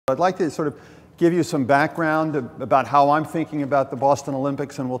I'd like to sort of give you some background about how I'm thinking about the Boston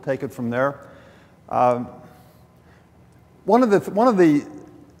Olympics, and we'll take it from there. One of the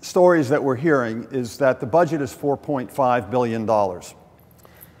stories that we're hearing is that the budget is $4.5 billion.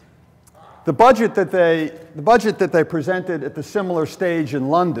 The budget that they presented at the similar stage in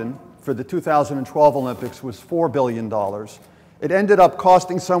London for the 2012 Olympics was $4 billion. It ended up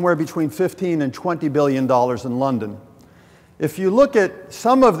costing somewhere between $15 and $20 billion in London. If you look at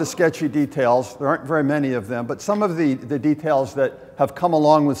some of the sketchy details, there aren't very many of them, but some of the details that have come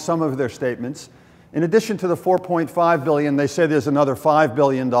along with some of their statements, in addition to the $4.5 billion, they say there's another $5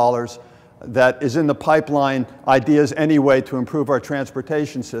 billion that is in the pipeline, ideas anyway to improve our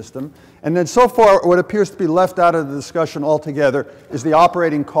transportation system. And then so far, what appears to be left out of the discussion altogether is the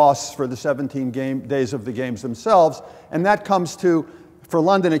operating costs for the 17 days of the games themselves. And that comes to, for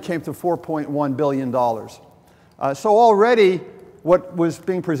London, it came to $4.1 billion. So already, what was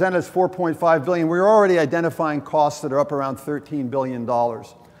being presented as $4.5 billion, we're already identifying costs that are up around $13 billion.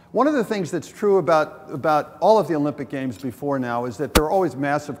 One of the things that's true about all of the Olympic Games before now is that there are always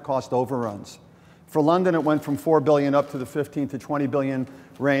massive cost overruns. For London, it went from $4 billion up to the 15 to 20 billion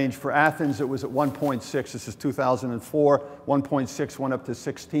range. For Athens, it was at 1.6. This is 2004. 1.6 went up to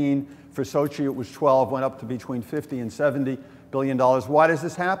 16. For Sochi, it was 12, went up to between 50 and 70 billion dollars. Why does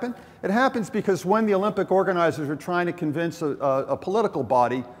this happen? It happens because when the Olympic organizers are trying to convince a political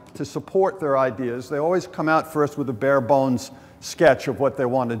body to support their ideas, they always come out first with a bare bones sketch of what they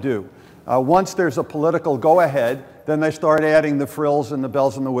want to do. Once there's a political go-ahead, then they start adding the frills and the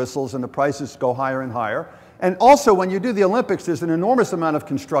bells and the whistles, and the prices go higher and higher. And also, when you do the Olympics, there's an enormous amount of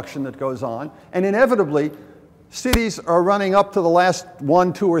construction that goes on, and inevitably, cities are running up to the last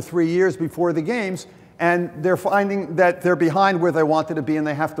 1, 2, or 3 years before the games, and they're finding that they're behind where they wanted to be, and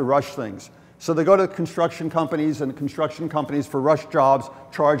they have to rush things. So they go to construction companies, and construction companies for rush jobs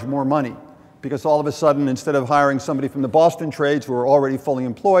charge more money, because all of a sudden, instead of hiring somebody from the Boston trades who are already fully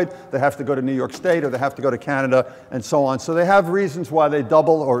employed, they have to go to New York State, or they have to go to Canada, and so on. So they have reasons why they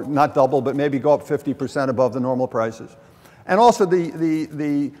double, or not double, but maybe go up 50% above the normal prices. And also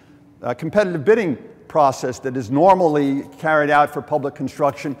the competitive bidding process that is normally carried out for public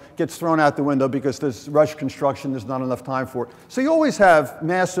construction gets thrown out the window because there's rush construction, there's not enough time for it. So you always have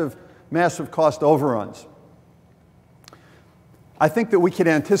massive cost overruns. I think that we can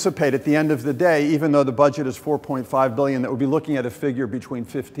anticipate at the end of the day, even though the budget is $4.5 billion, that we'll be looking at a figure between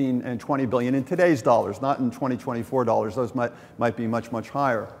 15 and 20 billion in today's dollars, not in 2024 dollars. Those might be much, much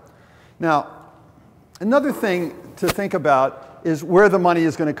higher. Now, another thing to think about is where the money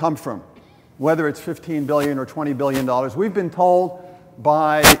is going to come from, whether it's 15 billion or 20 billion dollars. We've been told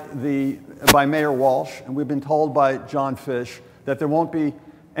by Mayor Walsh, and we've been told by John Fish, that there won't be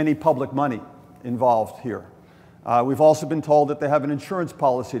any public money involved here. We've also been told that they have an insurance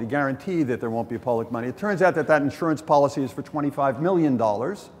policy to guarantee that there won't be public money. It turns out that that insurance policy is for $25 million,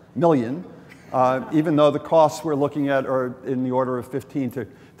 even though the costs we're looking at are in the order of 15 to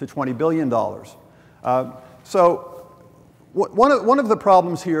 $20 billion. So one of the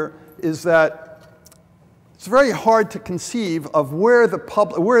problems here is that it's very hard to conceive of where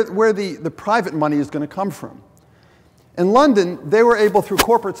the private money is going to come from. In London, they were able, through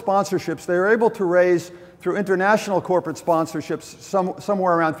corporate sponsorships, they were able to raise, through international corporate sponsorships,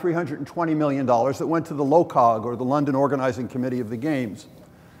 somewhere around $320 million that went to the LOCOG, or the London Organizing Committee of the Games.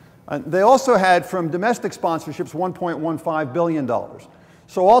 They also had, from domestic sponsorships, $1.15 billion.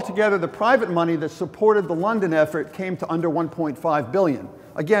 So altogether, the private money that supported the London effort came to under $1.5 billion,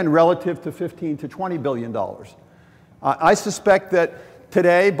 again, relative to $15 to $20 billion. I suspect that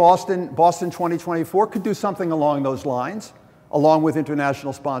today, Boston 2024 could do something along those lines, along with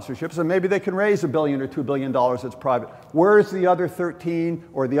international sponsorships, and maybe they can raise $1 billion or $2 billion that's private. Where is the other 13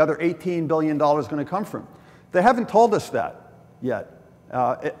 or the other $18 billion going to come from? They haven't told us that yet.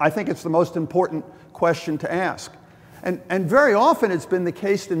 I think it's the most important question to ask. And very often it's been the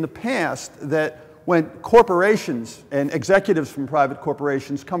case in the past that when corporations and executives from private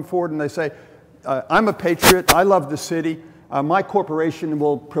corporations come forward and they say, I'm a patriot, I love the city, my corporation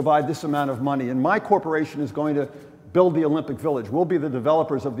will provide this amount of money, and my corporation is going to build the Olympic Village. We'll be the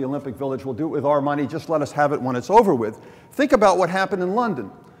developers of the Olympic Village. We'll do it with our money. Just let us have it when it's over with. Think about what happened in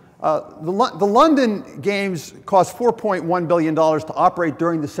London. The London Games cost $4.1 billion to operate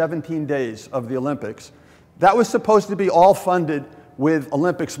during the 17 days of the Olympics. That was supposed to be all funded with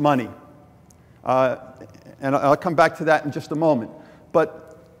Olympics money. And I'll come back to that in just a moment.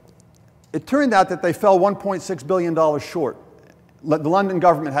 But it turned out that they fell $1.6 billion short. The London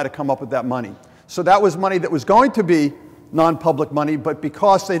government had to come up with that money. So that was money that was going to be non-public money, but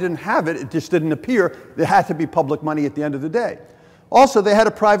because they didn't have it, it just didn't appear, there had to be public money at the end of the day. Also, they had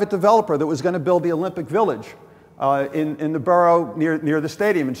a private developer that was going to build the Olympic Village in the borough near the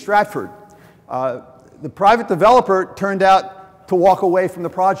stadium in Stratford. The private developer turned out to walk away from the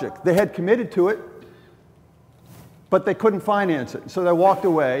project. They had committed to it, but they couldn't finance it, so they walked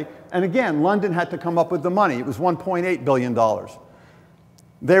away. And again, London had to come up with the money. It was $1.8 billion.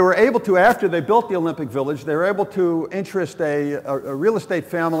 They were able to, after they built the Olympic Village, they were able to interest a real estate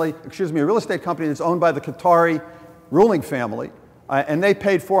family, excuse me, a real estate company that's owned by the Qatari ruling family, and they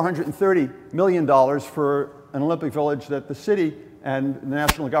paid $430 million for an Olympic Village that the city and the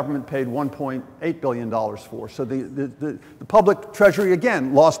national government paid $1.8 billion for. So the public treasury,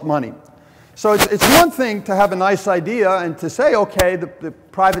 again, lost money. So it's one thing to have a nice idea and to say, okay, the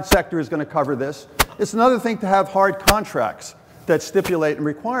private sector is going to cover this. It's another thing to have hard contracts that stipulate and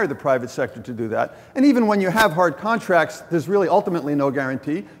require the private sector to do that. And even when you have hard contracts, there's really ultimately no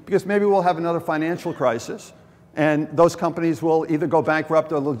guarantee, because maybe we'll have another financial crisis, and those companies will either go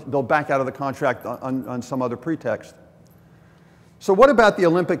bankrupt or they'll back out of the contract on some other pretext. So what about the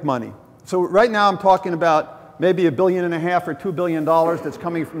Olympic money? So right now I'm talking about maybe $1.5 billion or $2 billion that's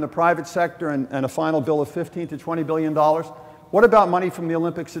coming from the private sector, and a final bill of $15 to $20 billion. What about money from the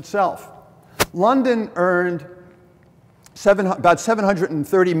Olympics itself? London earned about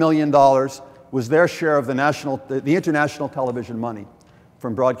 $730 million was their share of the international television money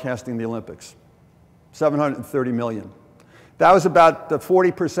from broadcasting the Olympics. $730 million. That was about the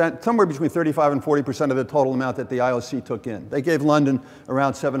 40%, somewhere between 35 and 40% of the total amount that the IOC took in. They gave London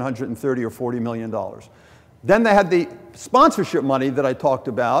around $730 or $40 million. Then they had the sponsorship money that I talked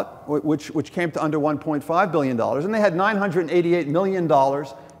about, which came to under $1.5 billion. And they had $988 million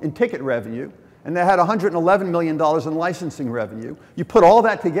in ticket revenue. And they had $111 million in licensing revenue. You put all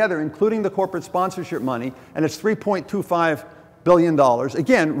that together, including the corporate sponsorship money, and it's $3.25 billion,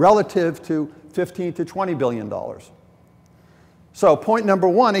 again, relative to $15 to $20 billion. So point number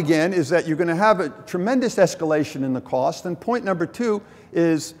one, again, is that you're going to have a tremendous escalation in the cost. And point number two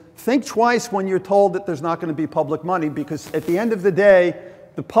is think twice when you're told that there's not going to be public money, because at the end of the day,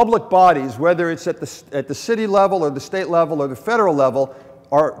 the public bodies, whether it's at the city level or the state level or the federal level,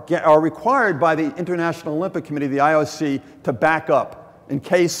 are required by the International Olympic Committee, the IOC, to back up in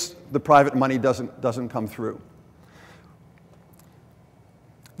case the private money doesn't come through.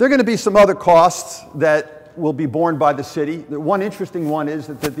 There are going to be some other costs that will be borne by the city. The one interesting one is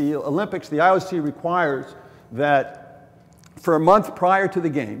that the Olympics, the IOC requires that for a month prior to the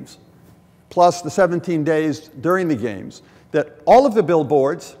Games, plus the 17 days during the Games, that all of the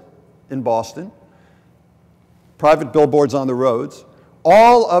billboards in Boston, private billboards on the roads,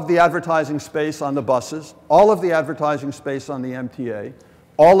 all of the advertising space on the buses, all of the advertising space on the MTA,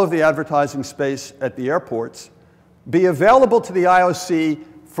 all of the advertising space at the airports, be available to the IOC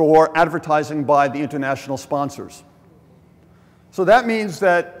for advertising by the international sponsors. So that means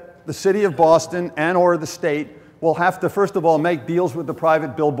that the city of Boston and or the state will have to, first of all, make deals with the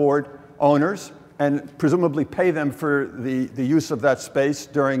private billboard owners and presumably pay them for the use of that space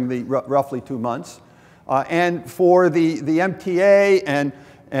during the roughly 2 months. And for the MTA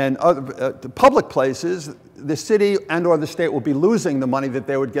and other public places, the city and or the state will be losing the money that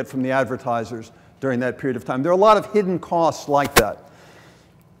they would get from the advertisers during that period of time. There are a lot of hidden costs like that.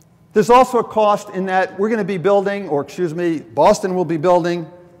 There's also a cost in that we're going to be building, or excuse me, Boston will be building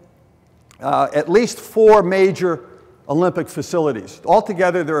at least 4 major Olympic facilities.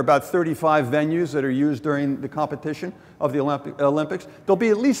 Altogether, there are about 35 venues that are used during the competition of the Olympics. There'll be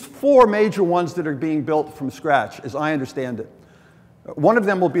at least 4 major ones that are being built from scratch, as I understand it. One of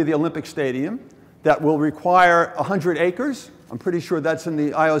them will be the Olympic Stadium. That will require 100 acres. I'm pretty sure that's in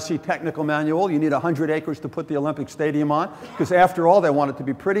the IOC technical manual. You need 100 acres to put the Olympic Stadium on, because after all, they want it to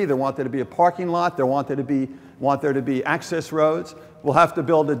be pretty. They want there to be a parking lot. They want there to be access roads. We'll have to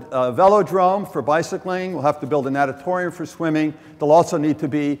build a velodrome for bicycling. We'll have to build a natatorium for swimming. There'll also need to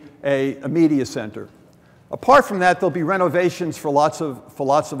be a media center. Apart from that, there'll be renovations for lots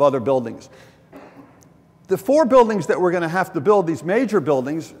of other buildings. The 4 buildings that we're going to have to build, these major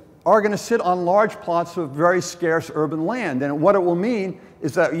buildings, are going to sit on large plots of very scarce urban land. And what it will mean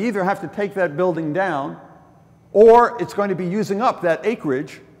is that you either have to take that building down, or it's going to be using up that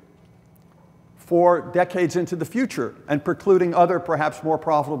acreage for decades into the future and precluding other, perhaps more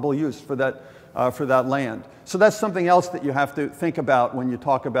profitable use for that land. So that's something else that you have to think about when you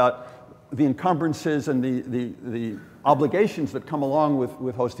talk about the encumbrances and the obligations that come along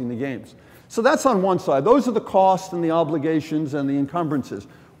with hosting the games. So that's on one side. Those are the costs and the obligations and the encumbrances.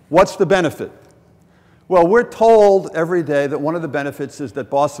 What's the benefit? Well, we're told every day that one of the benefits is that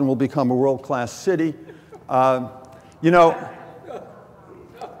Boston will become a world-class city. You know,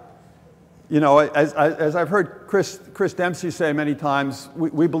 You know, as I've heard Chris Dempsey say many times,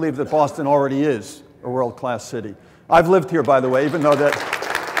 we believe that Boston already is a world-class city. I've lived here, by the way, even though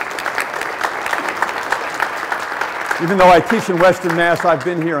I teach in Western Mass, I've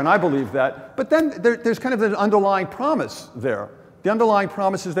been here, and I believe that. But then there's kind of an underlying promise there. The underlying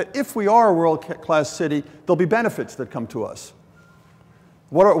promise is that if we are a world-class city, there'll be benefits that come to us.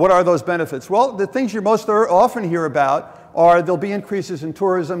 What are those benefits? Well, the things you most often hear about are there'll be increases in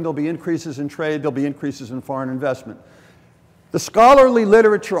tourism, there'll be increases in trade, there'll be increases in foreign investment. The scholarly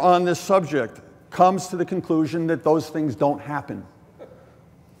literature on this subject comes to the conclusion that those things don't happen.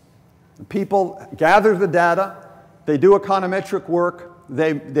 People gather the data, they do econometric work,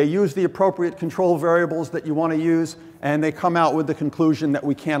 they use the appropriate control variables that you want to use, and they come out with the conclusion that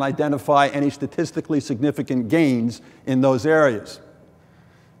we can't identify any statistically significant gains in those areas.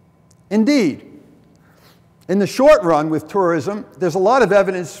 Indeed, in the short run with tourism, there's a lot of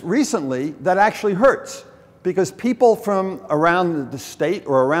evidence recently that actually hurts, because people from around the state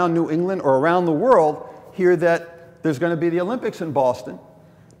or around New England or around the world hear that there's going to be the Olympics in Boston,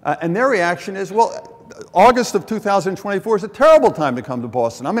 and their reaction is, well, August of 2024 is a terrible time to come to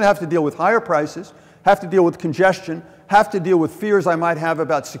Boston. I'm going to have to deal with higher prices, have to deal with congestion, have to deal with fears I might have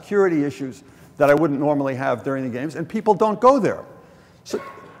about security issues that I wouldn't normally have during the games, and people don't go there. So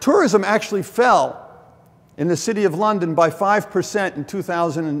tourism actually fell in the City of London by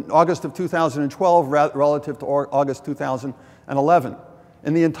 5% in August of 2012 relative to August 2011.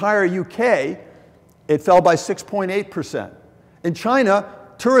 In the entire UK, it fell by 6.8%. In China,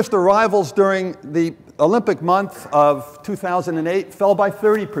 tourist arrivals during the Olympic month of 2008 fell by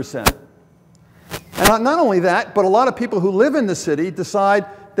 30%. And not only that, but a lot of people who live in the city decide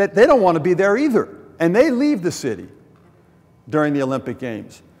that they don't want to be there either, and they leave the city during the Olympic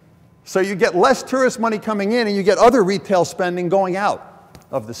Games. So you get less tourist money coming in, and you get other retail spending going out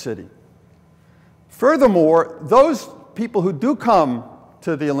of the city. Furthermore, those people who do come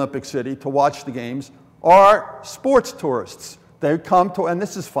to the Olympic City to watch the games are sports tourists. They come to, and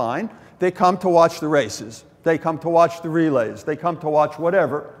this is fine, they come to watch the races, they come to watch the relays, they come to watch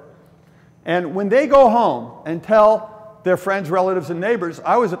whatever. And when they go home and tell their friends, relatives, and neighbors,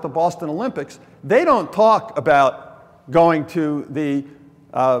 I was at the Boston Olympics, they don't talk about going to the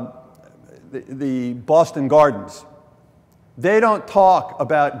Boston Gardens. They don't talk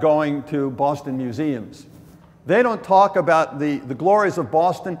about going to Boston museums. They don't talk about the glories of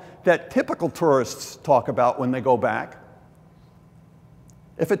Boston that typical tourists talk about when they go back.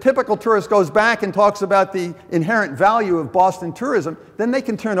 If a typical tourist goes back and talks about the inherent value of Boston tourism, then they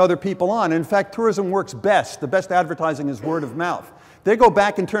can turn other people on. In fact, tourism works best. The best advertising is word of mouth. They go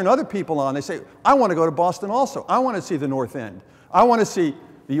back and turn other people on. They say, I want to go to Boston also. I want to see the North End. I want to see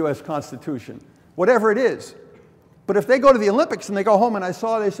the US Constitution, whatever it is. But if they go to the Olympics and they go home and they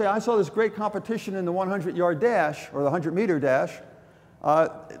say, I saw this great competition in the 100-yard dash or the 100-meter dash,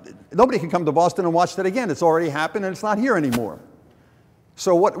 nobody can come to Boston and watch that again. It's already happened and it's not here anymore.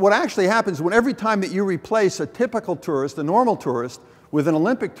 So what actually happens when every time that you replace a typical tourist, a normal tourist, with an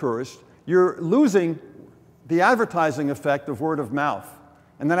Olympic tourist, you're losing the advertising effect of word of mouth.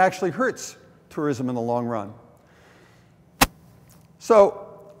 And that actually hurts tourism in the long run. So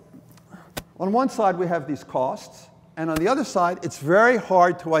on one side, we have these costs. And on the other side, it's very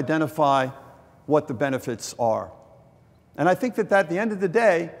hard to identify what the benefits are. And I think that at the end of the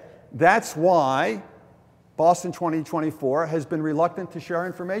day, that's why Boston 2024 has been reluctant to share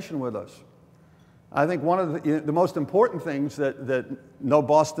information with us. I think one of the most important things that No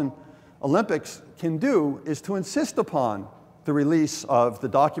Boston Olympics can do is to insist upon the release of the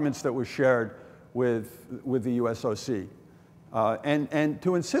documents that were shared with the USOC, and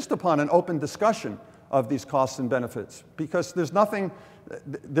to insist upon an open discussion of these costs and benefits, because there's nothing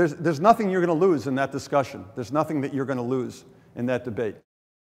you're going to lose in that discussion. There's nothing that you're going to lose in that debate.